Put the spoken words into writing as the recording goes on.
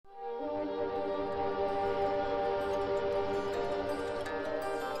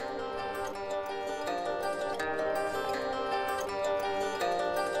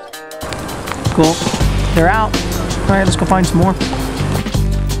Cool. They're out. All right, let's go find some more.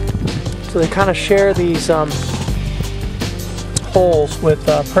 So they kind of share these holes with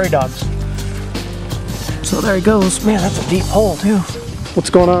prairie dogs. So there he goes. Man, that's a deep hole too.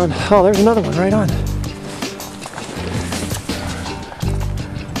 What's going on? Oh, there's another one right on.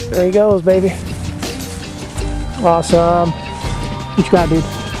 There he goes, baby. Awesome. What you got, dude?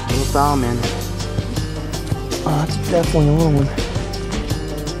 Little salamander. Oh, that's definitely a little one.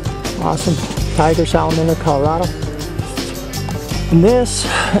 Awesome. Tiger Salamander, Colorado. And this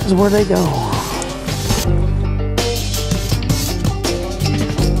is where they go.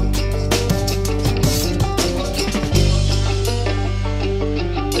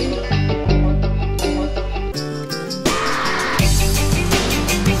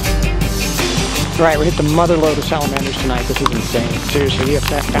 Alright, we hit the mother load of salamanders tonight. This is insane. Seriously, we have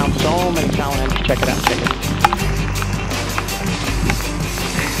found so many salamanders. Check it out, check it.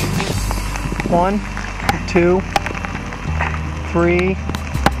 1, 2, 3,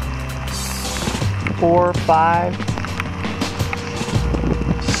 4, 5,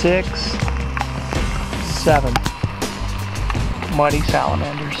 6, 7 muddy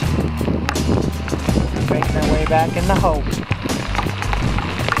salamanders. Making their way back in the hole.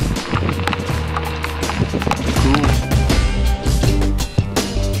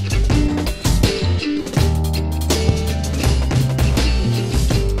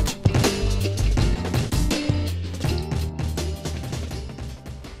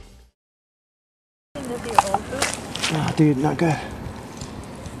 Oh, dude, not good.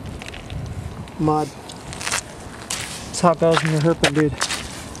 Mud. That's how it goes when you're herping, dude.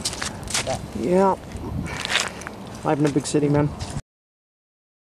 Yeah. Live in a big city, man.